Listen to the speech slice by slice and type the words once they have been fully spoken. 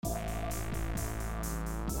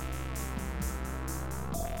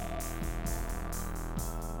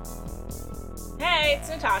Hey, it's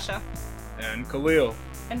Natasha. And Khalil.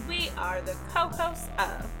 And we are the co-hosts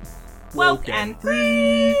of Woke and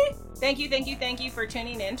Free. Thank you for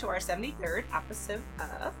tuning in to our 73rd episode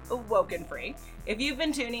of Woke and Free. If you've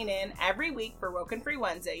been tuning in every week for Woke and Free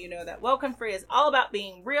Wednesday, you know that Woke and Free is all about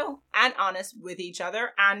being real and honest with each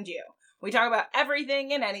other and you. We talk about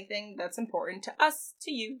everything and anything that's important to us,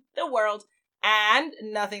 to you, the world, and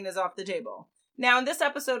nothing is off the table. Now, in this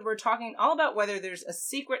episode, we're talking all about whether there's a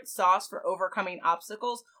secret sauce for overcoming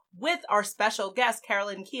obstacles with our special guest,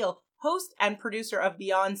 Carolyn Keel, host and producer of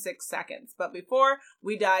Beyond 6 Seconds. But before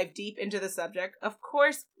we dive deep into the subject, of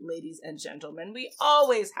course, ladies and gentlemen, we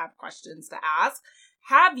always have questions to ask.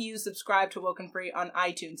 Have you subscribed to Woke and Free on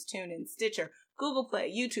iTunes, TuneIn, Stitcher, Google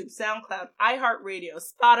Play, YouTube, SoundCloud, iHeartRadio,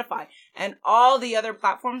 Spotify, and all the other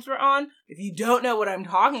platforms we're on? If you don't know what I'm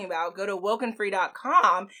talking about, go to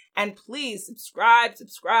wokenfree.com and please subscribe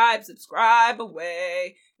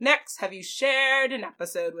away. Next, have you shared an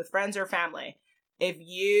episode with friends or family? If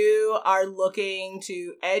you are looking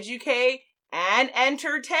to educate and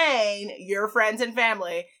entertain your friends and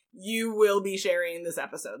family, you will be sharing this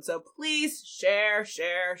episode. So please share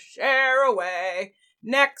away.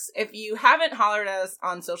 Next, if you haven't hollered at us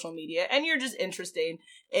on social media and you're just interested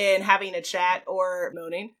in having a chat or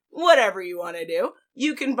moaning, whatever you want to do,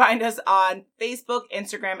 you can find us on Facebook,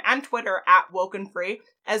 Instagram, and Twitter at Woke and Free,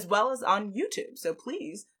 as well as on YouTube. So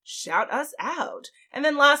please shout us out. And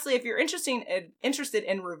then lastly, if you're interested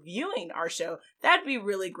in reviewing our show, that'd be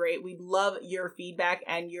really great. We'd love your feedback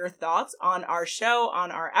and your thoughts on our show, on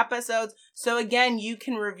our episodes. So again, you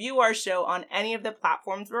can review our show on any of the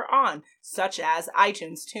platforms we're on, such as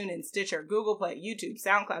iTunes, TuneIn, Stitcher, Google Play, YouTube,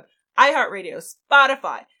 SoundCloud, iHeartRadio,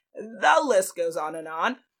 Spotify. The list goes on and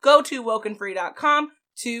on. Go to wokenfree.com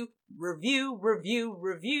to review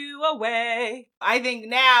away. I think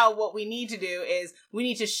now what we need to do is we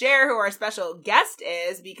need to share who our special guest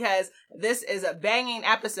is, because this is a banging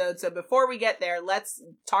episode. So before we get there, let's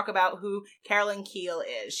talk about who Carolyn Keel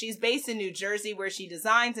is. She's based in New Jersey, where she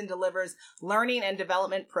designs and delivers learning and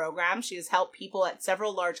development programs. She has helped people at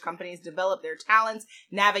several large companies develop their talents,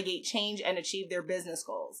 navigate change, and achieve their business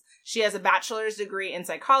goals. She has a bachelor's degree in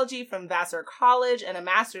psychology from Vassar College and a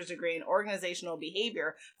master's degree in organizational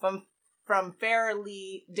behavior from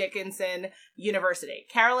Fairleigh Dickinson University.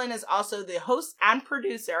 Carolyn is also the host and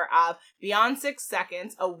producer of Beyond 6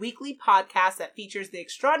 Seconds, a weekly podcast that features the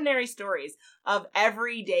extraordinary stories of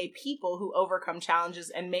everyday people who overcome challenges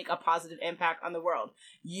and make a positive impact on the world.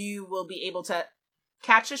 You will be able to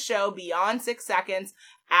catch a show, Beyond 6 Seconds,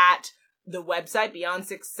 at the website,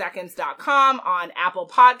 beyond6seconds.com, on Apple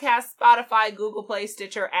Podcasts, Spotify, Google Play,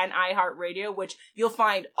 Stitcher, and iHeartRadio, which you'll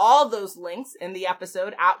find all those links in the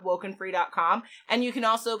episode at wokenfree.com. And you can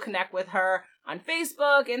also connect with her on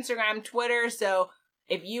Facebook, Instagram, Twitter. So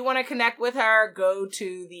if you want to connect with her, go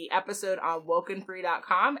to the episode on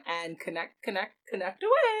wokenfree.com and connect away.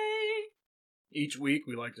 Each week,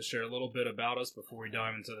 we like to share a little bit about us before we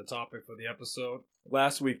dive into the topic for the episode.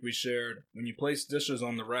 Last week, we shared, when you place dishes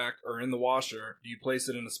on the rack or in the washer, do you place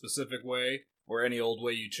it in a specific way or any old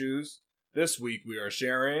way you choose? This week, we are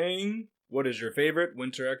sharing, what is your favorite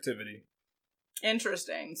winter activity?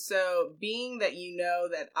 Interesting. So, being that you know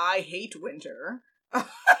that I hate winter,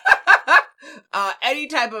 any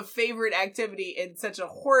type of favorite activity in such a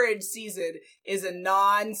horrid season is a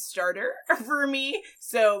non-starter for me.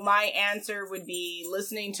 So my answer would be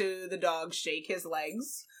listening to the dog shake his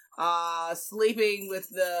legs, sleeping with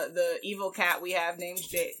the evil cat we have named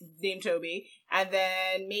Toby, and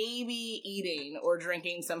then maybe eating or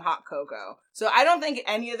drinking some hot cocoa. So I don't think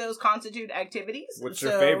any of those constitute activities. What's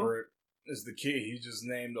your favorite? Is the key. You just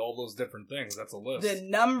named all those different things. That's a list. The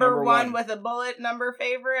number one with a bullet, number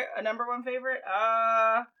one favorite,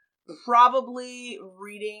 probably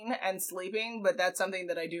reading and sleeping, but that's something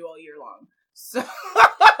that I do all year long. So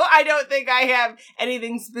I don't think I have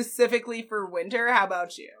anything specifically for winter. How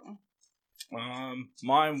about you?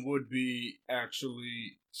 Mine would be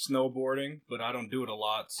actually snowboarding, but I don't do it a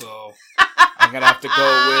lot, so I'm gonna have to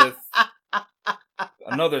go with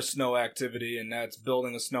another snow activity, and that's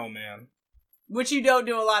building a snowman. Which you don't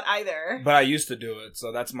do a lot either. But I used to do it,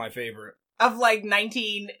 so that's my favorite. Of like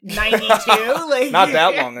 1992? Like, not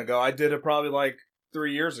that long ago. I did it probably like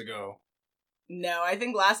 3 years ago. No, I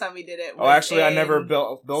think last time we did it was I never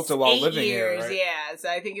built it while living here, right? Yeah, so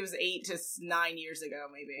I think it was 8 to 9 years ago,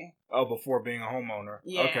 maybe. Oh, before being a homeowner.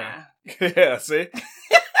 Yeah. Okay. Yeah, see?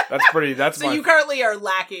 So you currently are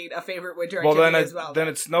lacking a favorite winter activity as well. Then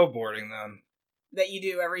it's snowboarding then. That you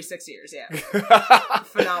do every 6 years, yeah.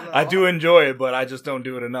 Phenomenal. I do enjoy it, but I just don't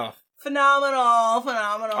do it enough. Phenomenal.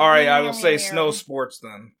 Alright, I will say snow sports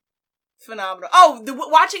then. Phenomenal. Oh,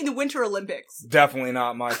 watching the Winter Olympics. Definitely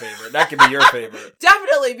not my favorite. That could be your favorite.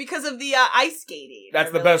 Definitely, because of the ice skating.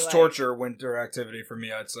 That's the best torture winter activity for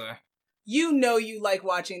me, I'd say. You know you like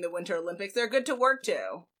watching the Winter Olympics. They're good to work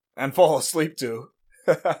to. And fall asleep to.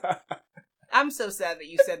 I'm so sad that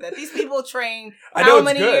you said that. These people train how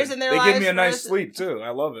many years in their lives? They give me a nice sleep, too. I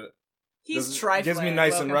love it. He's trifling. Gives me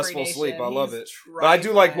nice and restful sleep. I love it. Trifling. But I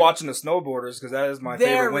do like watching the snowboarders because that is my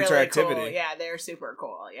favorite winter activity. Cool. Yeah, they're super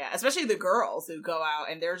cool. Yeah, especially the girls who go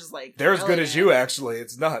out and they're just like... They're as good as you, actually.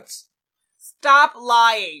 It's nuts. Stop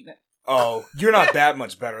lying. Oh, you're not that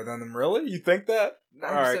much better than them, really? You think that?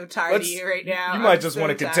 I'm so tired of you right now. You might just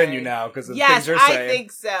want to continue now because of the things you're saying. Yes, I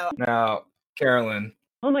think so. Now, Carolyn.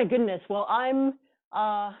 Oh my goodness. Well, I'm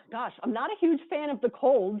not a huge fan of the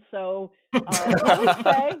cold, so I would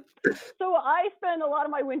say. So I spend a lot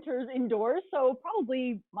of my winters indoors. So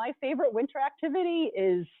probably my favorite winter activity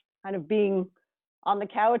is kind of being on the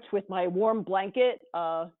couch with my warm blanket,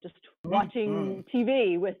 just watching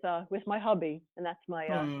TV with my hubby, and that's my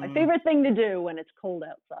my favorite thing to do when it's cold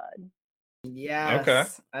outside. Yes. Okay.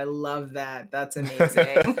 I love that. That's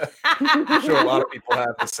amazing. I'm sure a lot of people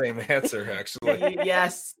have the same answer, actually.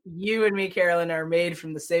 Yes. You and me, Carolyn, are made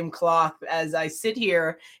from the same cloth as I sit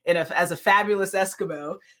here as a fabulous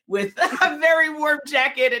Eskimo with a very warm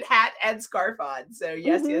jacket and hat and scarf on. So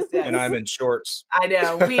yes. And I'm in shorts. I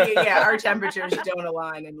know. Our temperatures don't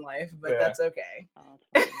align in life, but that's okay.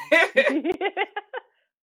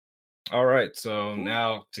 All right. So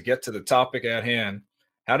now to get to the topic at hand.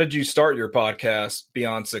 How did you start your podcast,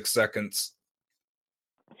 Beyond 6 Seconds?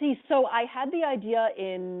 So I had the idea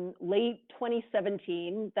in late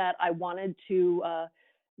 2017 that I wanted to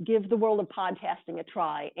give the world of podcasting a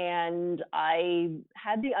try. And I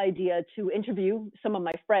had the idea to interview some of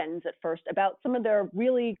my friends at first about some of their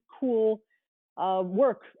really cool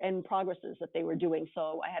work and progresses that they were doing.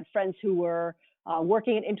 So I had friends who were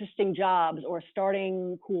working at interesting jobs or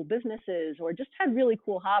starting cool businesses or just had really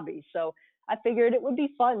cool hobbies. So I figured it would be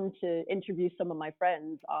fun to interview some of my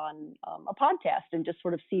friends on a podcast and just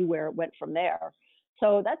sort of see where it went from there.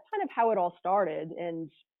 So that's kind of how it all started. And,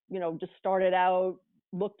 just started out,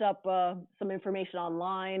 looked up some information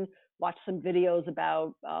online, watched some videos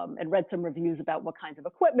about and read some reviews about what kinds of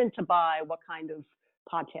equipment to buy, what kind of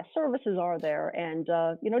podcast services are there. And,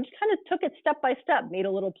 just kind of took it step by step, made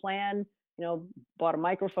a little plan, bought a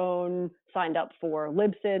microphone, signed up for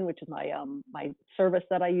Libsyn, which is my my service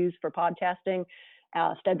that I use for podcasting,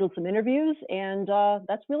 scheduled some interviews, and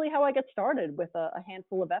that's really how I got started with a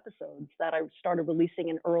handful of episodes that I started releasing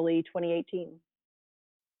in early 2018.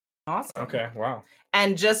 Awesome. Okay, wow.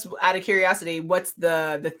 And just out of curiosity, what's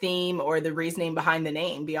the theme or the reasoning behind the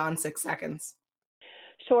name, Beyond 6 Seconds?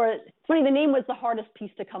 Sure. It's funny, the name was the hardest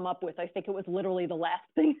piece to come up with. I think it was literally the last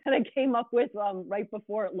thing that I came up with right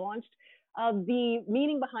before it launched. The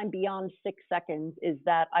meaning behind Beyond 6 Seconds is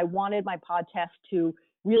that I wanted my podcast to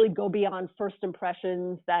really go beyond first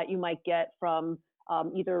impressions that you might get from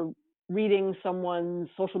either reading someone's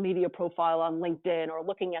social media profile on LinkedIn or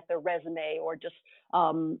looking at their resume or just,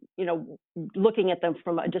 looking at them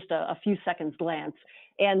from just a few seconds glance.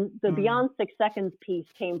 And the Beyond 6 Seconds piece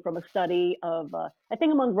came from a study of, I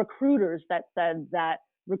think among recruiters that said that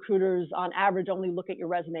recruiters on average only look at your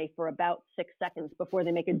resume for about 6 seconds before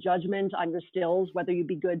they make a judgment on your skills, whether you'd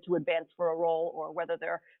be good to advance for a role or whether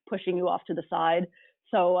they're pushing you off to the side.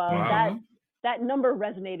 So that number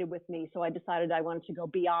resonated with me. So I decided I wanted to go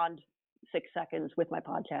beyond 6 seconds with my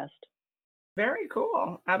podcast. Very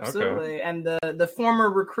cool. Absolutely. Okay. And the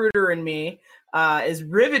former recruiter in me is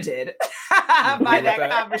riveted by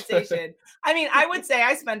that conversation. I mean, I would say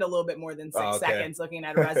I spend a little bit more than 6 seconds looking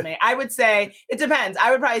at a resume. I would say it depends.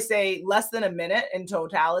 I would probably say less than a minute in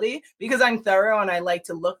totality because I'm thorough and I like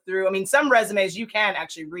to look through. I mean, some resumes you can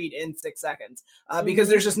actually read in 6 seconds because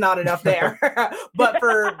there's just not enough there. But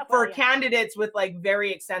for candidates with like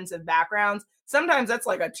very extensive backgrounds, sometimes that's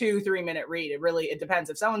like a 2-3 minute read. It depends.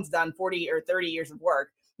 If someone's done 40 or 30 years of work,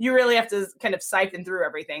 you really have to kind of siphon through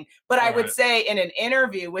everything. But I would say in an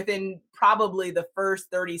interview, within probably the first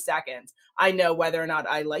 30 seconds, I know whether or not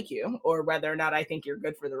I like you or whether or not I think you're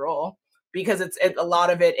good for the role. Because a lot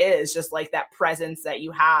of it is just like that presence that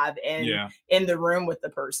you have in the room with the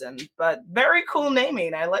person. But very cool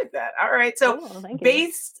naming. I like that. All right. So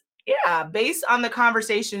based on the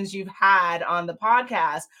conversations you've had on the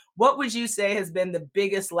podcast, what would you say has been the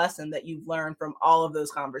biggest lesson that you've learned from all of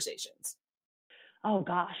those conversations? Oh,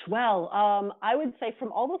 gosh. Well, I would say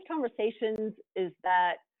from all those conversations is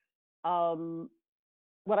that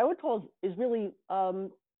what I would call is really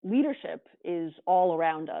leadership is all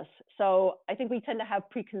around us. So I think we tend to have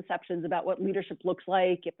preconceptions about what leadership looks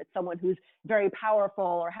like, if it's someone who's very powerful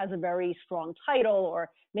or has a very strong title or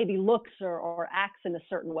maybe looks or acts in a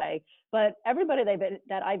certain way. But everybody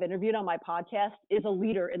that I've interviewed on my podcast is a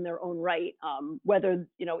leader in their own right, whether,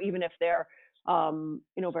 even if they're,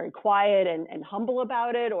 very quiet and humble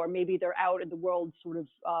about it, or maybe they're out in the world sort of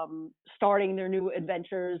starting their new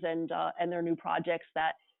adventures and their new projects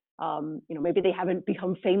that, maybe they haven't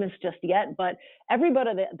become famous just yet, but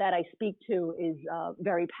everybody that I speak to is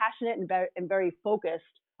very passionate and very focused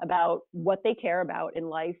about what they care about in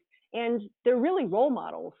life. And they're really role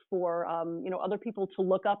models for, other people to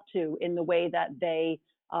look up to in the way that they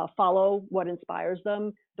follow what inspires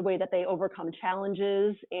them, the way that they overcome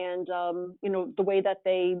challenges, and, the way that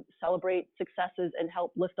they celebrate successes and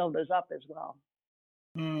help lift others up as well.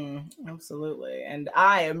 Absolutely. And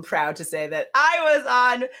I am proud to say that I was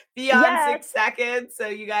on Beyond 6 Seconds. So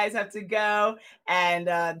you guys have to go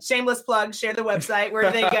and shameless plug, share the website. Where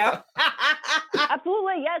do they go?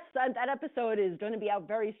 Absolutely. Yes. That episode is going to be out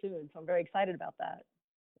very soon. So I'm very excited about that.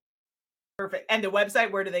 Perfect. And the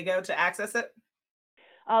website, where do they go to access it?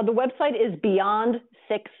 The website is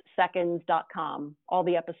beyond6seconds.com. All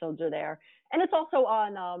the episodes are there. And it's also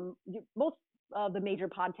on most the major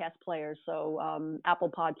podcast players. So Apple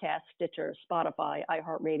Podcasts, Stitcher, Spotify,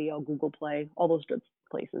 iHeartRadio, Google Play, all those good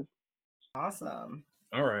places. Awesome.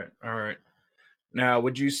 All right. Now,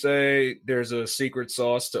 would you say there's a secret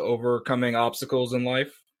sauce to overcoming obstacles in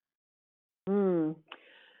life?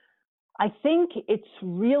 I think it's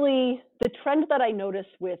really the trend that I notice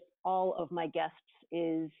with all of my guests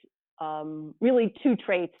is really two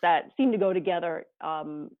traits that seem to go together.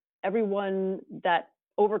 Everyone that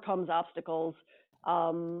overcomes obstacles,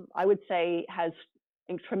 I would say, has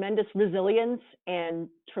tremendous resilience and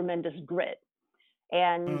tremendous grit.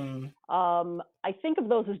 And I think of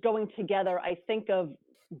those as going together. I think of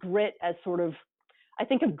grit as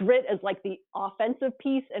like the offensive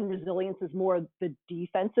piece, and resilience is more the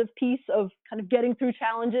defensive piece of kind of getting through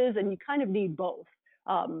challenges. And you kind of need both,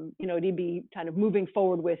 to be kind of moving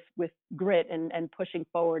forward with grit and pushing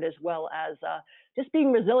forward, as well as just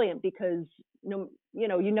being resilient, because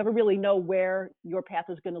you never really know where your path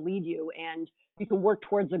is going to lead you, and you can work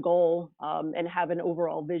towards a goal and have an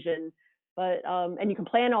overall vision, but and you can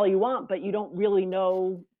plan all you want, but you don't really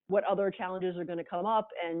know what other challenges are going to come up,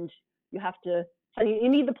 and you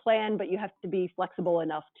need the plan, but you have to be flexible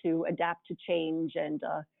enough to adapt to change and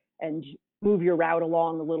move your route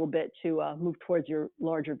along a little bit to move towards your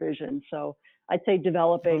larger vision. So I'd say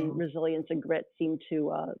developing resilience and grit seem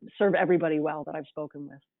to serve everybody well that I've spoken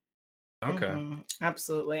with. Okay.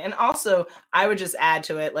 Absolutely. And also, I would just add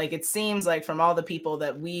to it, like, it seems like from all the people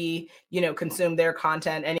that we, consume their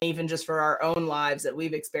content, and even just for our own lives that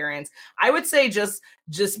we've experienced, I would say just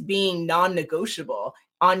being non-negotiable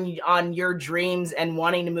on your dreams and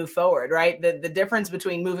wanting to move forward, right? The difference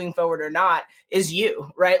between moving forward or not is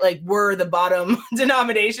you, right? Like, we're the bottom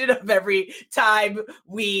denomination of every time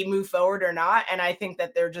we move forward or not. And I think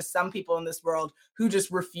that there are just some people in this world who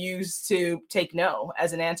just refuse to take no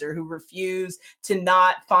as an answer, who refuse to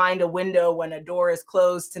not find a window when a door is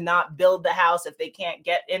closed, to not build the house if they can't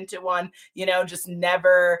get into one, just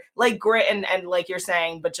never, like, grit and like you're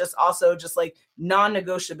saying, but just also just like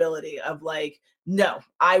non-negotiability of like, no,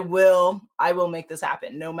 I will make this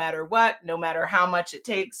happen no matter what, no matter how much it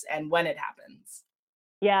takes and when it happens.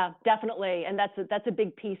 Yeah, definitely. And that's a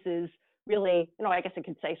big piece, is really, I guess I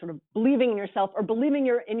could say sort of believing in yourself, or believing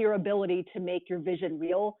in your ability to make your vision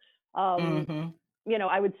real.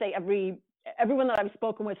 I would say everyone that I've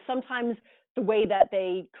spoken with, sometimes the way that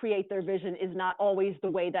they create their vision is not always the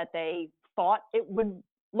way that they thought it would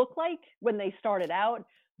look like when they started out,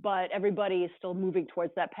 but everybody is still moving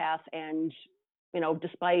towards that path. And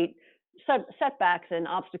despite setbacks and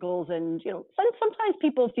obstacles, and sometimes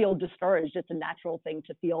people feel discouraged. It's a natural thing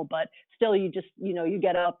to feel, but still, you just you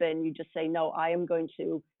get up and you just say, no, I am going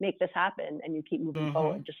to make this happen, and you keep moving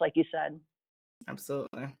forward, just like you said.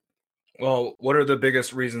 Absolutely. Well, what are the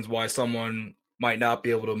biggest reasons why someone might not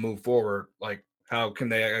be able to move forward? Like, how can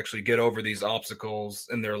they actually get over these obstacles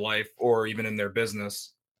in their life or even in their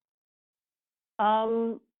business?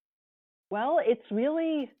 Well, it's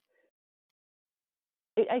really,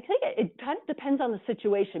 I think it kind of depends on the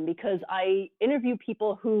situation, because I interview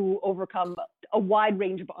people who overcome a wide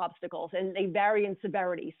range of obstacles, and they vary in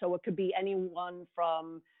severity. So it could be anyone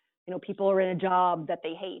from, people are in a job that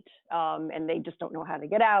they hate and they just don't know how to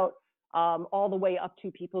get out, all the way up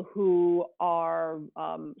to people who are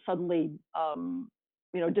suddenly,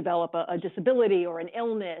 develop a disability or an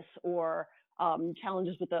illness, or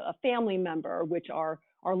challenges with a family member, which are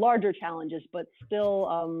larger challenges, but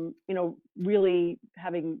still, really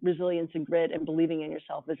having resilience and grit and believing in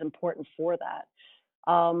yourself is important for that.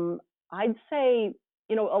 I'd say,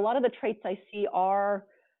 a lot of the traits I see are,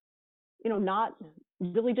 not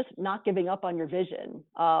really just not giving up on your vision,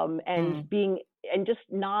 and just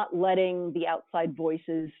not letting the outside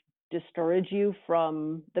voices discourage you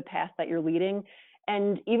from the path that you're leading,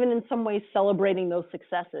 and even in some ways celebrating those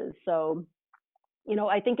successes. So,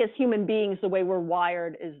 I think as human beings, the way we're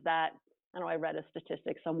wired is that, I read a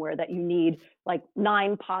statistic somewhere that you need like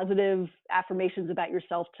 9 positive affirmations about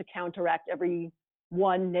yourself to counteract every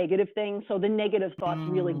one negative thing. So the negative thoughts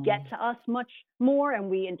really get to us much more, and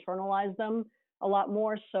we internalize them a lot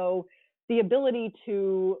more. So the ability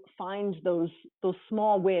to find those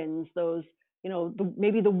small wins, those,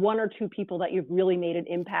 maybe the 1 or 2 people that you've really made an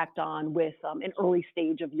impact on with an early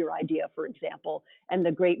stage of your idea, for example, and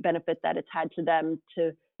the great benefit that it's had to them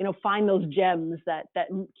to, find those gems that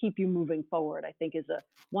keep you moving forward, I think is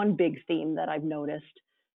one big theme that I've noticed.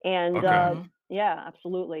 And yeah,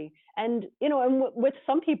 absolutely. And, and with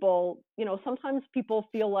some people, sometimes people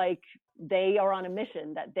feel like they are on a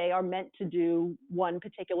mission, that they are meant to do one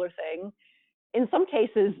particular thing. In some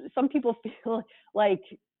cases, some people feel like,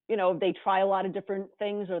 they try a lot of different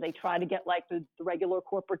things, or they try to get like the regular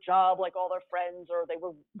corporate job, like all their friends, or they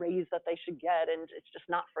were raised that they should get, and it's just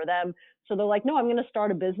not for them. So they're like, no, I'm going to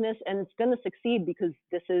start a business, and it's going to succeed because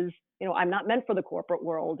this is, I'm not meant for the corporate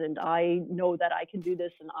world, and I know that I can do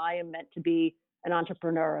this, and I am meant to be an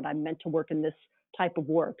entrepreneur, and I'm meant to work in this type of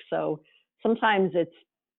work. So sometimes it's,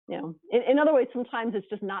 in other ways, sometimes it's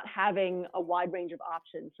just not having a wide range of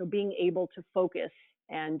options. So being able to focus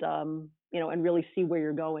and, and really see where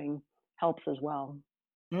you're going helps as well.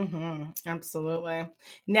 Absolutely.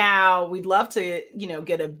 Now, we'd love to,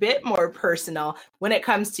 get a bit more personal when it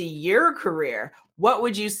comes to your career. What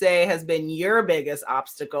would you say has been your biggest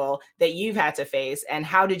obstacle that you've had to face, and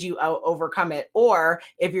how did you overcome it? Or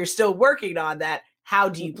if you're still working on that, how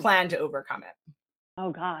do you plan to overcome it?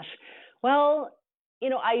 Oh, gosh. Well,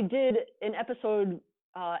 I did an episode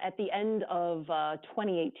at the end of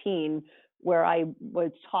 2018 where I was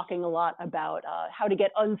talking a lot about how to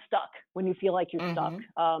get unstuck when you feel like you're stuck.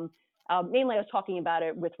 Mainly, I was talking about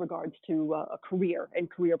it with regards to a career and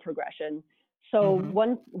career progression. So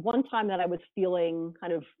one time that I was feeling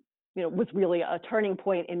kind of, was really a turning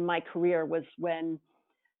point in my career was when,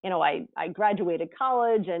 I graduated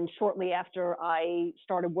college, and shortly after I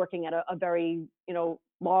started working at a very,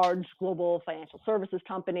 large global financial services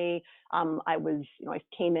company. I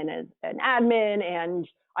came in as an admin, and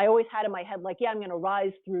I always had in my head, like, yeah, I'm going to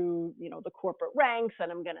rise through, the corporate ranks,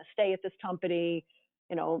 and I'm going to stay at this company,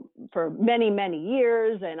 for many, many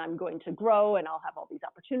years, and I'm going to grow, and I'll have all these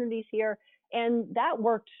opportunities here. And that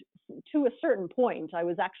worked to a certain point. I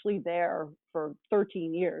was actually there for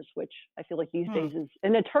 13 years, which I feel like these days is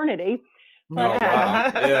an eternity. But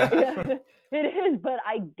it is. But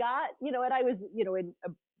I got, and I was,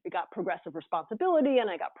 I got progressive responsibility, and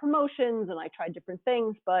I got promotions, and I tried different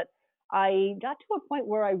things. But I got to a point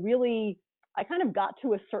where I kind of got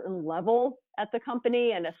to a certain level at the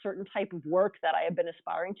company and a certain type of work that I had been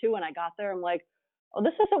aspiring to. And I got there, I'm like, oh,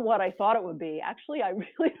 this isn't what I thought it would be. Actually, I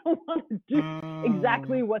really don't want to do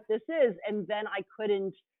exactly what this is. And then I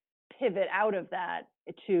couldn't pivot out of that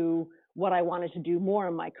to what I wanted to do more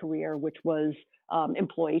in my career, which was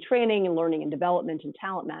employee training and learning and development and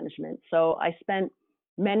talent management. So I spent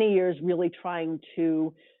many years really trying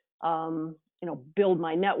to, build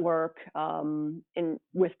my network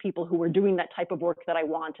with people who were doing that type of work that I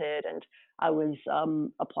wanted. And I was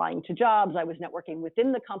applying to jobs. I was networking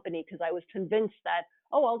within the company because I was convinced that,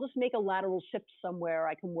 I'll just make a lateral shift somewhere.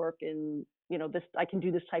 I can work in, I can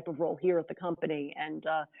do this type of role here at the company. And,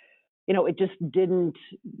 it just didn't,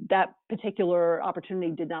 that particular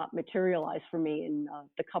opportunity did not materialize for me in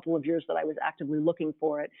the couple of years that I was actively looking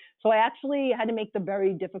for it. So I actually had to make the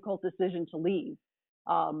very difficult decision to leave.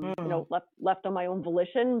 Left on my own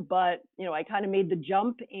volition, but, I kind of made the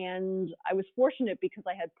jump, and I was fortunate because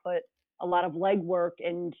I had put a lot of legwork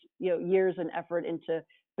and, years and effort into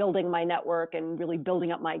building my network and really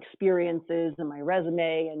building up my experiences and my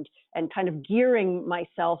resume and kind of gearing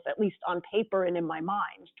myself, at least on paper and in my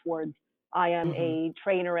mind, towards I am a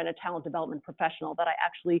trainer and a talent development professional, that I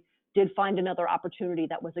actually did find another opportunity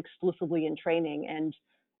that was exclusively in training. And,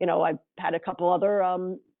 I've had a couple other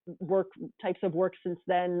types of work since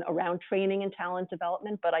then around training and talent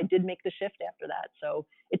development, but I did make the shift after that. So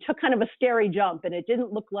it took kind of a scary jump, and it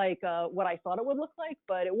didn't look like what I thought it would look like,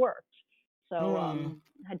 but it worked. So I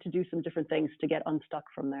had to do some different things to get unstuck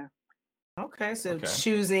from there. Okay, so Okay.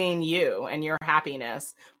 choosing you and your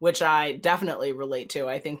happiness, which I definitely relate to.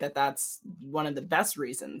 I think that that's one of the best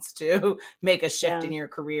reasons to make a shift in Yeah, your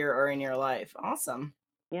career or in your life. Awesome.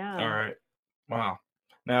 All yeah. right. Wow.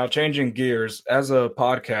 Now, changing gears, as a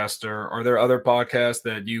podcaster, are there other podcasts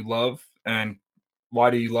that you love, and why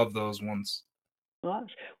do you love those ones?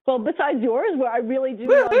 Gosh. Well, besides yours, where I really do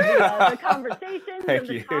Woo! love the conversations Thank and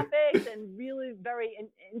the you. topics and really very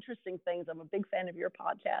interesting things. I'm a big fan of your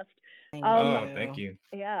podcast. Thank Um, Oh, thank you.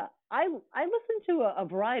 you. yeah, I listen to a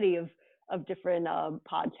variety of different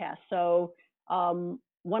podcasts. So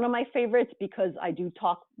one of my favorites, because I do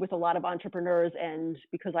talk with a lot of entrepreneurs and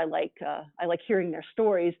because I like hearing their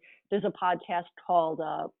stories. There's a podcast called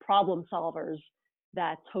Problem Solvers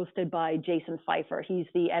that's hosted by Jason Pfeiffer. He's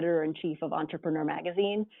the editor in chief of Entrepreneur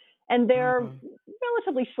Magazine. And they're Mhm.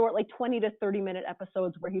 relatively short, like 20 to 30-minute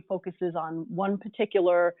episodes where he focuses on one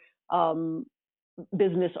particular um,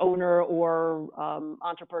 business owner or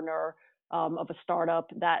entrepreneur of a startup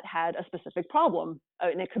that had a specific problem.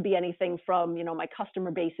 And it could be anything from, my customer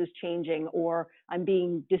base is changing, or I'm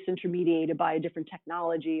being disintermediated by a different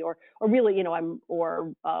technology, or really,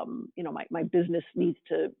 my business needs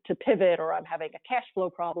to pivot, or I'm having a cash flow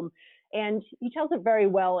problem. And he tells it very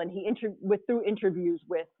well. And through interviews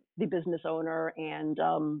with the business owner and,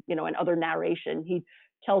 and other narration, he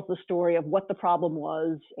tells the story of what the problem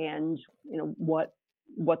was and, what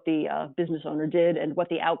the business owner did and what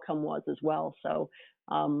the outcome was as well. So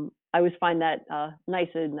I always find that nice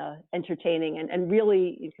and entertaining, and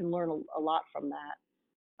really you can learn a lot from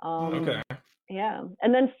that. Okay. Yeah.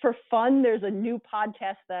 And then for fun, there's a new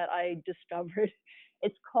podcast that I discovered.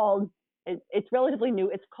 It's called, it's relatively new.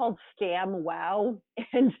 It's called Scam Wow.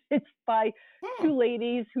 And it's by Hmm. two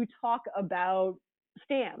ladies who talk about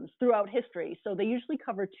scams throughout history. So they usually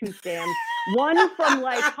cover two scams, one from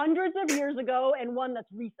like hundreds of years ago and one that's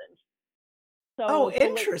recent. Oh, So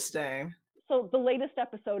interesting. so the latest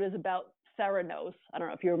episode is about Theranos. I don't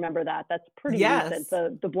know if you remember that. That's pretty recent. Yes.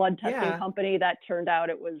 The blood testing Yeah. company that turned out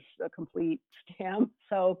it was a complete scam.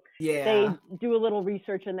 So Yeah. they do a little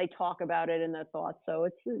research and they talk about it and their thoughts. So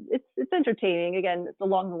it's entertaining. Again, it's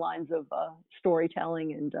along the lines of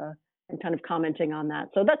storytelling and kind of commenting on that.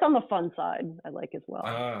 So that's on the fun side. I like as well.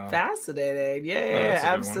 Fascinating. Yeah, yeah, Oh, yeah, that's a good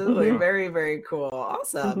one. absolutely. Mhm. Very, very cool.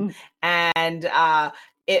 Awesome. Mhm. And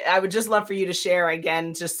I would just love for you to share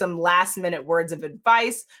again just some last minute words of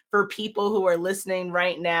advice for people who are listening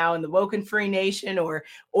right now in the Woken Free Nation or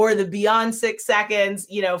the Beyond 6 Seconds,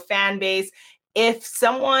 fan base. If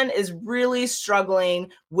someone is really struggling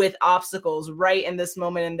with obstacles right in this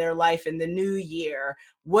moment in their life in the new year,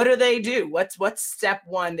 what do they do? What's step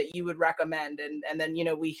one that you would recommend? And then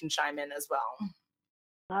we can chime in as well.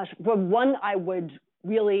 Gosh, well, one, I would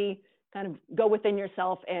really kind of go within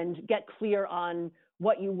yourself and get clear on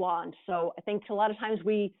what you want. So I think a lot of times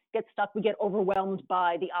we get stuck, we get overwhelmed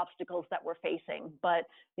by the obstacles that we're facing. But,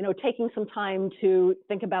 taking some time to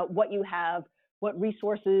think about what you have, what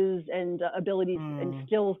resources and abilities and Mm.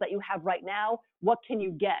 skills that you have right now, what can you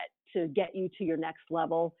get to get you to your next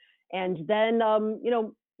level? And then,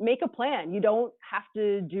 make a plan. You don't have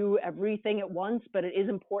to do everything at once, but it is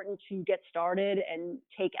important to get started and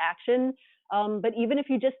take action. But even if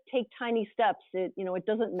you just take tiny steps, it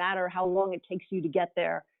doesn't matter how long it takes you to get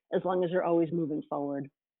there, as long as you're always moving forward.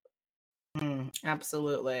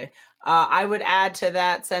 Absolutely. I would add to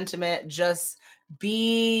that sentiment, just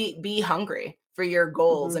be hungry for your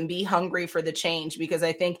goals Mm-hmm. and be hungry for the change, because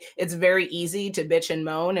I think it's very easy to bitch and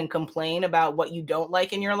moan and complain about what you don't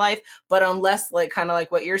like in your life. But unless, like, kind of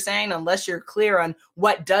like what you're saying, unless you're clear on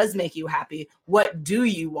what does make you happy, what do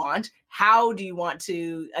you want, how do you want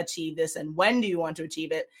to achieve this, and when do you want to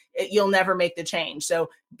achieve it, you'll never make the change. So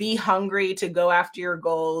be hungry to go after your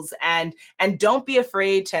goals, and don't be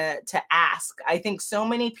afraid to ask. I think so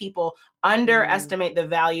many people underestimate the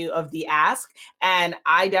value of the ask. And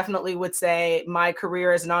I definitely would say my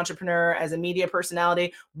career as an entrepreneur, as a media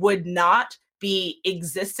personality, would not be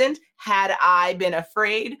existent had I been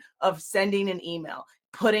afraid of sending an email,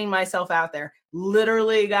 putting myself out there.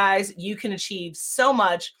 Literally, guys, you can achieve so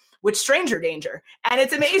much with stranger danger. And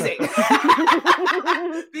it's amazing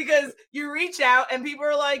because you reach out and people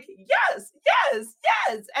are like, yes, yes,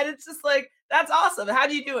 yes. And it's just like, that's awesome. How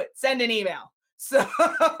do you do it? Send an email. So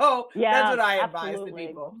that's what I advise to absolutely.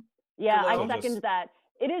 people. Yeah, I I'll second just- that.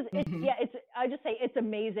 Mhm. I just say it's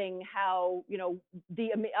amazing how, the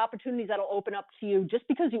opportunities that'll open up to you just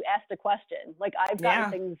because you asked a question. Like I've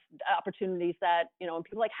gotten opportunities that, and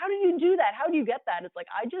people are like, how do you do that? How do you get that? It's like,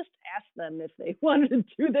 I just asked them if they wanted to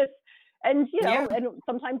do this. And, Yeah. and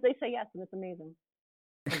sometimes they say yes, and it's amazing.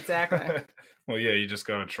 Exactly. Well, yeah, you just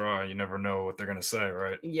gotta try. You never know what they're gonna say,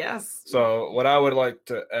 right? Yes. So what I would like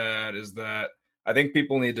to add is that I think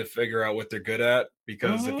people need to figure out what they're good at,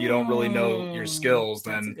 because if you don't really know your skills,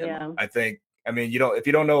 That's a then good Yeah. one. I mean, if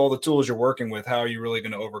you don't know all the tools you're working with, how are you really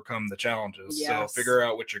going to overcome the challenges? So Yes. figure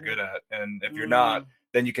out what you're good at. And if you're not,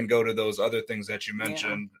 then you can go to those other things that you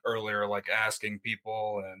mentioned earlier, like asking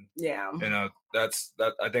people. And, Yeah. I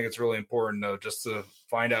think it's really important though, just to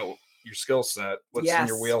find out your skill set, what's in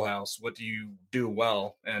your Yes. wheelhouse, what do you do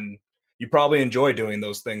well? And you probably enjoy doing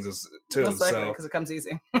those things too. Most likely, So because it comes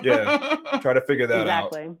easy. yeah, try to figure that out.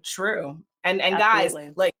 Exactly. True. And guys,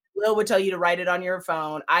 Absolutely. like Will would tell you to write it on your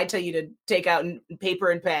phone. I tell you to take out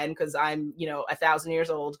paper and pen because I'm, 1,000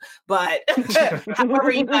 years old. But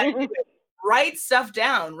however you gotta do it, write stuff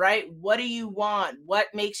down, right? What do you want?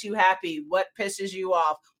 What makes you happy? What pisses you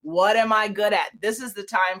off? What am I good at? This is the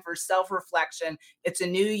time for self-reflection. It's a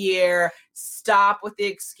new year. Stop with the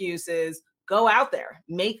excuses. Go out there,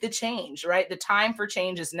 make the change, right? The time for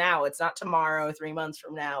change is now. It's not tomorrow, 3 months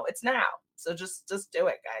from now. It's now. So just do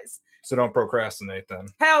it, guys. So don't procrastinate then.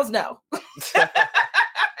 Hells no.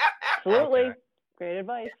 Absolutely. Okay. Great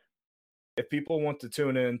advice. If people want to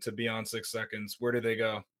tune in to Beyond 6 Seconds, where do they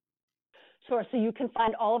go? Sure. So you can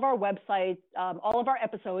find all of our websites, all of our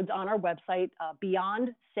episodes on our website,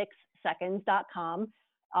 beyond6seconds.com.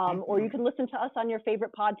 Or you can listen to us on your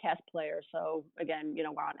favorite podcast player. So again,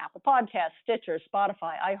 we're on Apple Podcasts, Stitcher,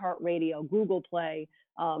 Spotify, iHeartRadio, Google Play,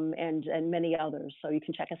 and many others. So you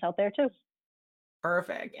can check us out there too.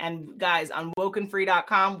 Perfect. And guys, on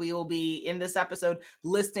wokenfree.com, we will be in this episode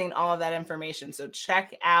listing all of that information. So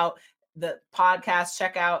check out the podcast,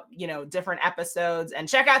 check out, different episodes, and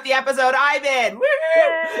check out the episode I'm in.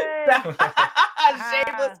 Woo-hoo!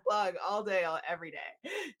 Shameless plug all day, every day.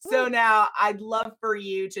 So now I'd love for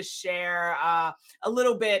you to share a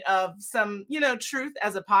little bit of some, truth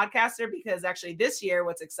as a podcaster, because actually this year,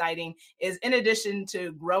 what's exciting is in addition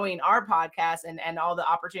to growing our podcast and all the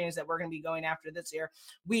opportunities that we're going to be going after this year,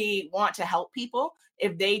 we want to help people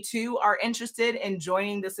if they too are interested in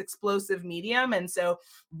joining this explosive medium. And so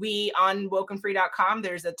we on wokenfree.com,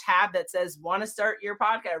 there's a tab that says, want to start your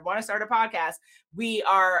podcast, want to start a podcast. We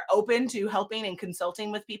are open to helping and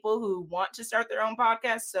consulting with people who want to start their own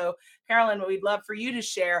podcast. So Carolyn, we'd love for you to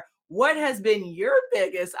share what has been your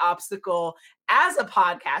biggest obstacle as a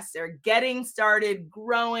podcaster, getting started,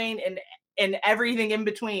 growing, and everything in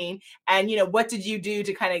between. And, what did you do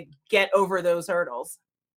to kind of get over those hurdles?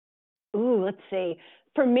 Ooh, let's see.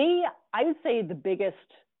 For me, I would say the biggest,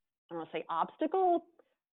 I don't want to say obstacle,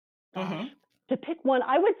 to pick one,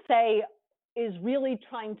 I would say is really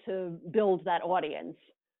trying to build that audience.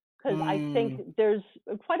 Because I think there's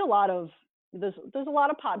quite a lot of, there's a lot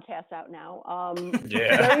of podcasts out now.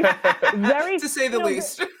 Yeah. Very to say the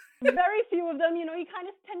least. Very few of them, you kind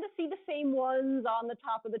of tend to see the same ones on the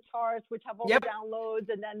top of the charts, which have all the downloads.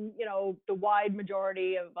 And then, the wide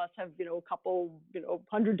majority of us have, a couple,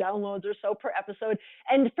 100 downloads or so per episode.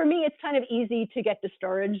 And for me, it's kind of easy to get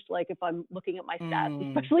discouraged. Like if I'm looking at my stats,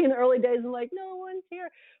 especially in the early days, I'm like, no one's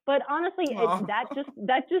here. But honestly,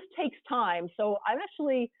 that just takes time. So I'm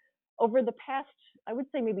actually, over the past, I would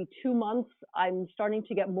say maybe 2 months, I'm starting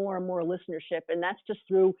to get more and more listenership. And that's just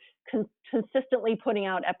through consistently putting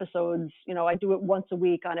out episodes. I do it once a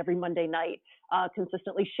week on every Monday night,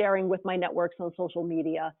 consistently sharing with my networks on social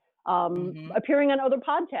media, appearing on other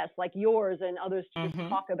podcasts like yours and others to just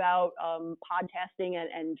talk about podcasting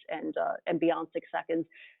and Beyond 6 Seconds.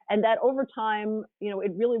 And that over time,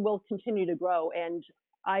 it really will continue to grow. And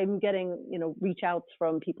I'm getting, reach outs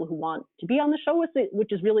from people who want to be on the show with it,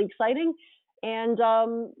 which is really exciting. And,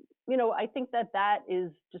 I think that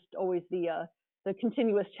is just always the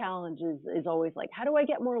continuous challenge is always like, how do I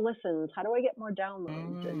get more listens? How do I get more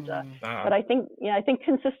downloads? And, but I think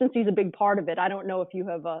consistency is a big part of it. I don't know if you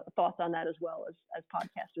have thoughts on that as well as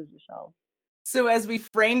podcasters yourselves. So as we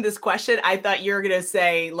framed this question, I thought you were going to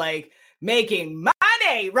say like making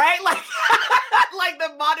money, right? Like, like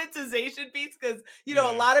the monetization piece. Cause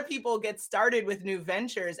a lot of people get started with new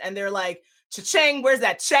ventures and they're like, cha-ching, where's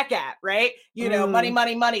that check at, right? Money,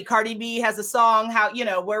 money, money. Cardi B has a song, how,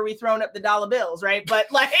 where are we throwing up the dollar bills, right? But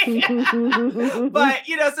like, but,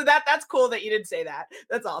 so that's cool that you didn't say that.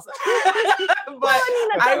 That's awesome. But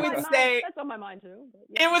I would say that's on my mind too.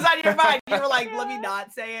 It was on your mind. You were like, let me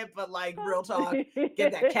not say it, but like real talk,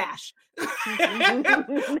 get that cash.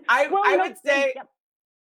 I would say,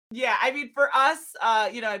 yeah, I mean, for us,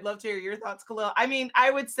 I'd love to hear your thoughts, Khalil. I mean,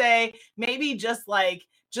 I would say maybe just like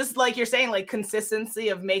you're saying, like consistency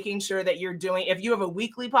of making sure that you're doing, if you have a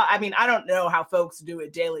weekly I mean, I don't know how folks do a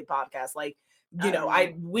daily podcast. Like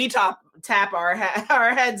we tap our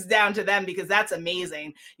heads down to them because that's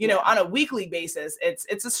amazing. On a weekly basis,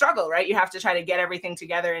 it's a struggle, right? You have to try to get everything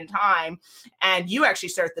together in time, and you actually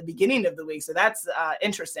start at the beginning of the week, so that's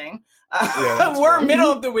interesting. We're fun.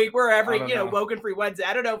 Middle of the week. We're every Woken Free Wednesday.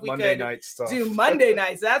 I don't know if we Monday could night stuff. do Monday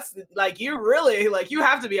nights. That's like you really you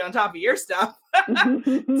have to be on top of your stuff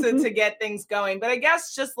to get things going. But I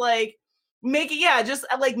guess just like just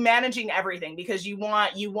like managing everything, because you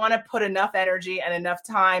want to put enough energy and enough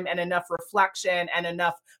time and enough reflection and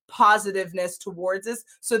enough positiveness towards this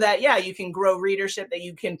so that you can grow readership, that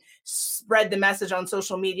you can spread the message on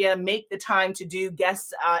social media, make the time to do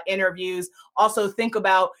guest interviews, also think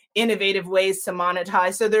about innovative ways to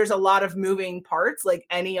monetize. So there's a lot of moving parts like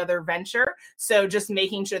any other venture. So just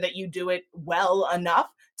making sure that you do it well enough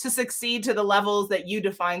to succeed to the levels that you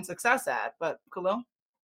define success at. But Khalil?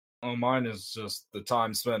 Oh, mine is just the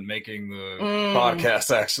time spent making the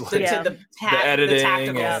podcast, actually. The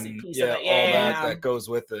editing and all that goes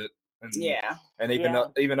with it. And,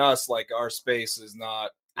 and even us, like our space is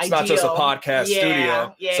not, it's not just a podcast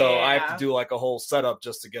studio. So I have to do like a whole setup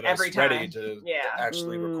just to get us ready to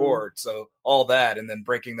actually record. So all that, and then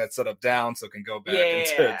breaking that setup down so it can go back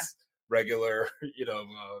into its regular,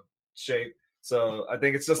 shape. So I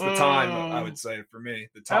think it's just the time, I would say, for me,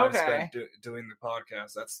 the time spent doing the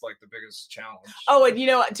podcast. That's like the biggest challenge. Oh, and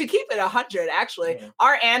to keep it 100, actually,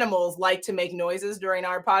 our animals like to make noises during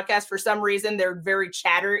our podcast. For some reason, they're very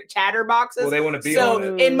chatterboxes. Well, they want to be on it.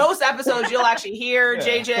 So in most episodes, you'll actually hear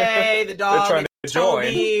JJ, the dog, trying to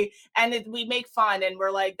Toby, and we make fun, and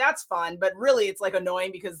we're like, that's fun. But really, it's like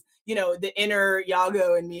annoying because, the inner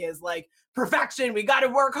Yago in me is like, perfection, we got to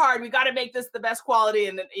work hard, we got to make this the best quality,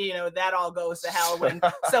 and then that all goes to hell when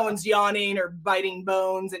someone's yawning or biting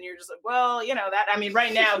bones, and you're just like, well, that, I mean,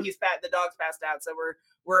 right now the dog's passed out, so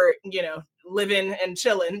we're living and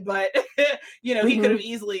chilling, but he could have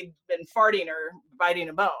easily been farting or biting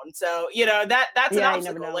a bone, so that's an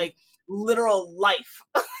obstacle, like literal life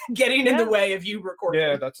getting in the way of you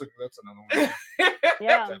recording. That's another one.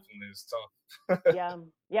 Definitely is tough.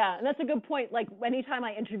 And that's a good point. Like anytime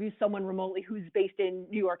I interview someone remotely who's based in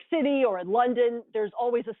New York City or in London, there's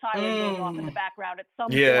always a siren going off in the background at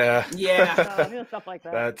some point. Stuff like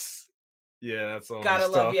that. That's all. Gotta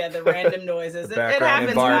love the random noises. The it happens,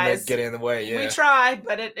 environment guys. Getting in the way. We try,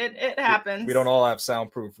 but it happens. We don't all have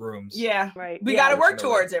soundproof rooms. Yeah, right. We got to work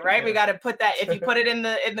towards it, right? We got to put that. If you put it in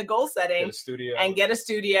the goal setting, get a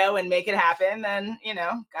studio and make it happen, then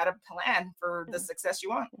got to plan for the success you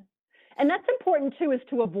want. And that's important too, is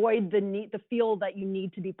to avoid the feel that you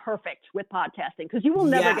need to be perfect with podcasting, because you will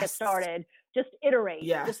never get started. Just iterate.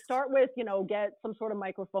 Just start with, get some sort of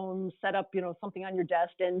microphone, set up, something on your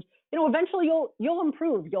desk, and eventually you'll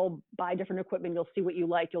improve. You'll buy different equipment. You'll see what you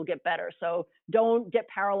like. You'll get better. So don't get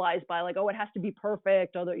paralyzed by like, oh, it has to be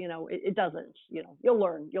perfect. It doesn't. You'll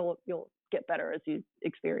learn. You'll get better as you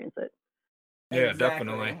experience it. Yeah,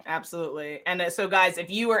 definitely. Absolutely. And so guys, if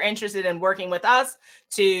you are interested in working with us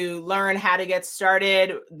to learn how to get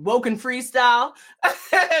started Woken Freestyle,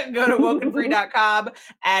 go to wokenfree.com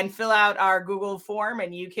and fill out our Google form,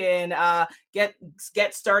 and you can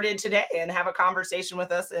get started today and have a conversation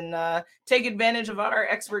with us and take advantage of our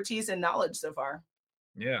expertise and knowledge so far.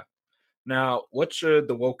 Yeah. Now, what should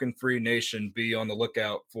the Woken Free Nation be on the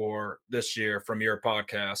lookout for this year from your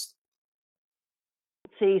podcast?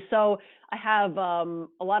 So I have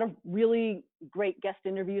a lot of really great guest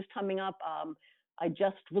interviews coming up. I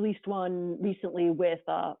just released one recently with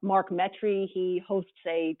Mark Metry. He hosts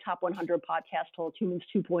a top 100 podcast called Humans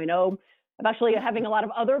 2.0. I'm actually having a lot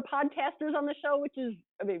of other podcasters on the show, which is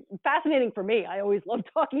fascinating for me. I always love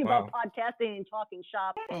talking about podcasting and talking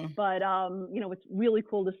shop, but it's really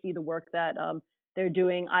cool to see the work that they're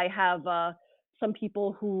doing. I have some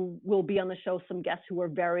people who will be on the show, some guests who are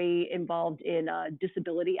very involved in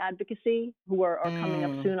disability advocacy, who are coming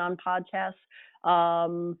up soon on podcasts.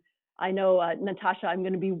 I know, Natasha, I'm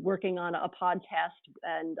going to be working on a podcast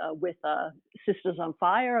and with Sisters on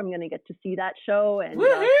Fire. I'm going to get to see that show and,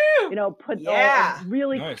 put all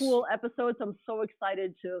really cool episodes. I'm so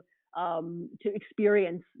excited to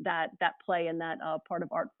experience that play and that part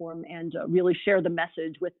of art form, and really share the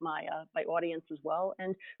message with my audience as well,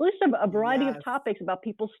 and really just a variety of topics about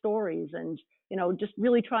people's stories, and just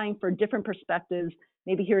really trying for different perspectives,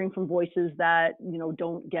 maybe hearing from voices that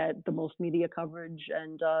don't get the most media coverage,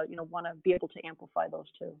 and want to be able to amplify those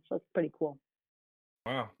too. So it's pretty cool.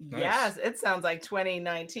 Wow. Nice. Yes, it sounds like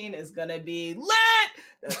 2019 is going to be lit.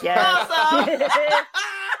 Yes. Awesome.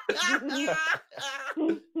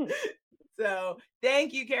 So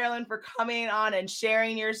thank you, Carolyn, for coming on and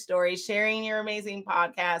sharing your story, sharing your amazing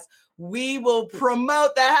podcast. We will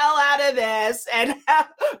promote the hell out of this and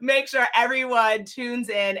make sure everyone tunes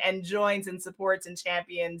in and joins and supports and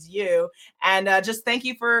champions you. And just thank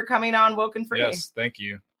you for coming on Woke and Free. Yes, thank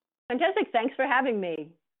you. Fantastic. Thanks for having me.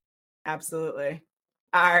 Absolutely.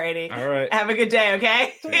 All righty. All right. Have a good day,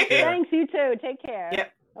 okay? Take care. Thanks, you too. Take care.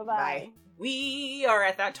 Yep. Bye-bye. Bye. We are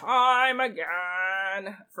at that time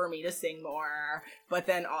again for me to sing more, but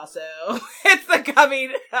then also it's the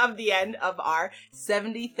coming of the end of our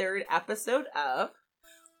 73rd episode of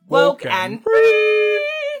Woke and Free.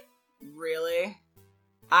 Really?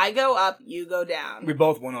 I go up, you go down. We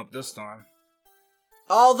both went up this time.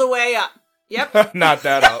 All the way up. Yep. Not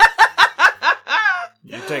that up.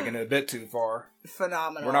 You're taking it a bit too far.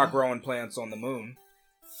 Phenomenal. We're not growing plants on the moon.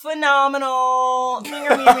 Phenomenal.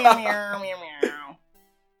 Meow, meow, meow, meow, meow, meow.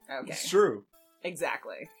 Okay. It's true.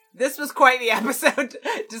 Exactly. This was quite the episode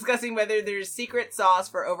discussing whether there's secret sauce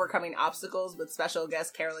for overcoming obstacles with special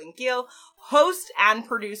guest Carolyn Keel, host and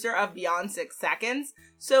producer of Beyond 6 Seconds.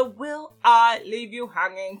 So will I leave you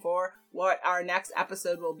hanging for what our next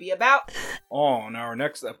episode will be about? On our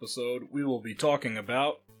next episode, we will be talking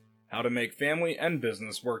about how to make family and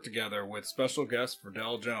business work together with special guest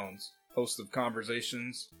Verdell Jones, host of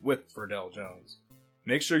Conversations with Verdell Jones.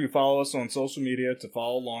 Make sure you follow us on social media to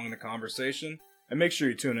follow along in the conversation, and make sure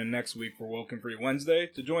you tune in next week for Woke and Free Wednesday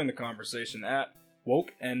to join the conversation at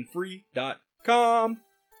wokeandfree.com.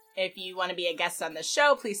 If you want to be a guest on the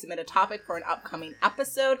show, please submit a topic for an upcoming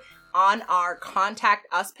episode on our Contact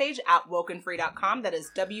Us page at wokenfree.com. That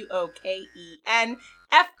is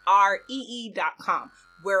WOKENFREE.com.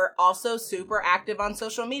 We're also super active on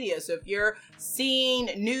social media. So if you're seeing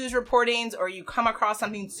news reportings or you come across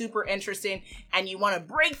something super interesting and you want to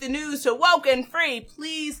break the news to Woke and Free,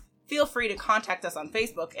 please feel free to contact us on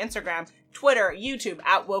Facebook, Instagram, Twitter, YouTube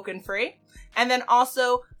at Woke and Free. And then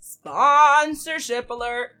also sponsorship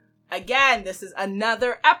alert. Again, this is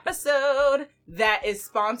another episode that is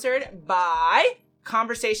sponsored by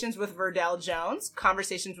Conversations with Verdell Jones.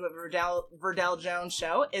 Conversations with Verdell Jones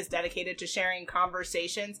show is dedicated to sharing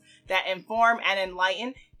conversations that inform and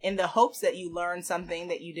enlighten in the hopes that you learn something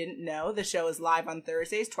that you didn't know. The show is live on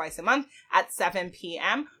Thursdays twice a month at 7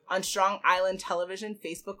 p.m. on Strong Island Television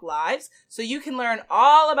Facebook Lives. So you can learn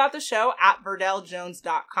all about the show at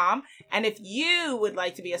VerdellJones.com. And if you would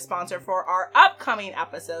like to be a sponsor for our upcoming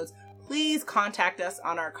episodes, please contact us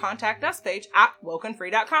on our Contact Us page at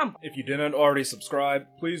wokenfree.com. If you didn't already subscribe,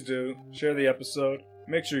 please do. Share the episode.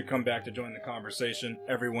 Make sure you come back to join the conversation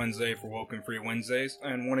every Wednesday for Woke and Free Wednesdays.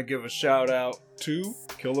 And want to give a shout out to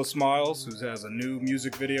Killa Smiles, who has a new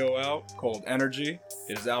music video out called Energy.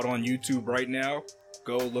 It is out on YouTube right now.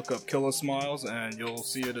 Go look up Killa Smiles and you'll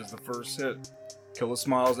see it as the first hit. Killa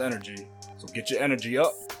Smiles Energy. So get your energy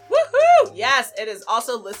up. Woohoo! Yes, it is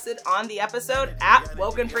also listed on the episode at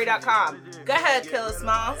wokenfree.com. Go ahead, Killa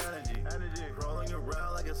Smiles.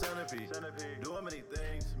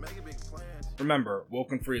 Remember,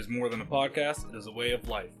 Woke and Free is more than a podcast, it is a way of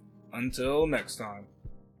life. Until next time.